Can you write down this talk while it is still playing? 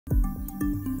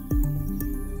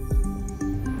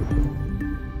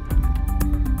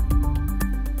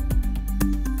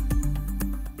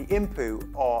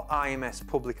IMPU, or IMS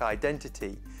Public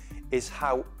Identity, is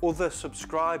how other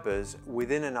subscribers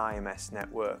within an IMS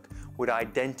network would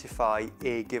identify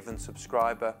a given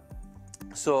subscriber.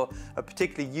 So a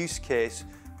particular use case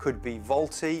could be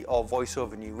VoLTE or voice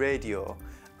over new radio,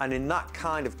 and in that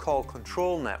kind of call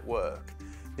control network,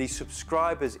 the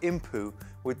subscriber's IMPU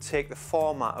would take the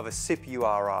format of a SIP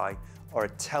URI or a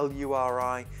TEL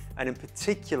URI, and in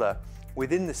particular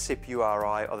within the SIP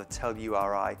URI or the TEL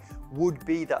URI would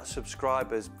be that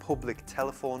subscriber's public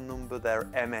telephone number, their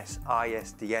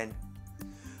MS-ISDN.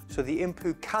 So the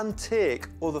IMPU can take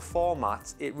other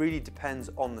formats, it really depends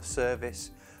on the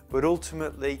service, but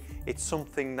ultimately it's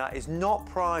something that is not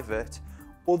private.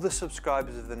 Other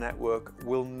subscribers of the network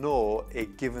will know a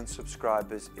given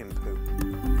subscriber's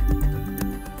IMPU.